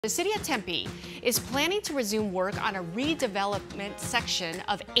The City of Tempe is planning to resume work on a redevelopment section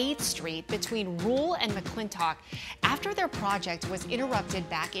of 8th Street between Rule and McClintock after their project was interrupted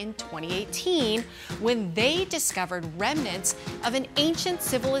back in 2018 when they discovered remnants of an ancient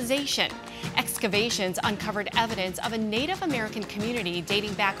civilization. Excavations uncovered evidence of a Native American community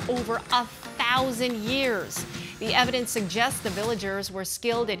dating back over 1,000 years. The evidence suggests the villagers were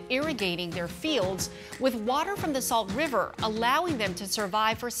skilled at irrigating their fields with water from the Salt River, allowing them to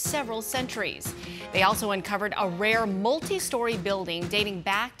survive for several centuries. They also uncovered a rare multi-story building dating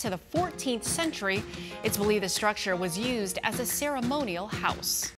back to the 14th century. It's believed the structure was used as a ceremonial house.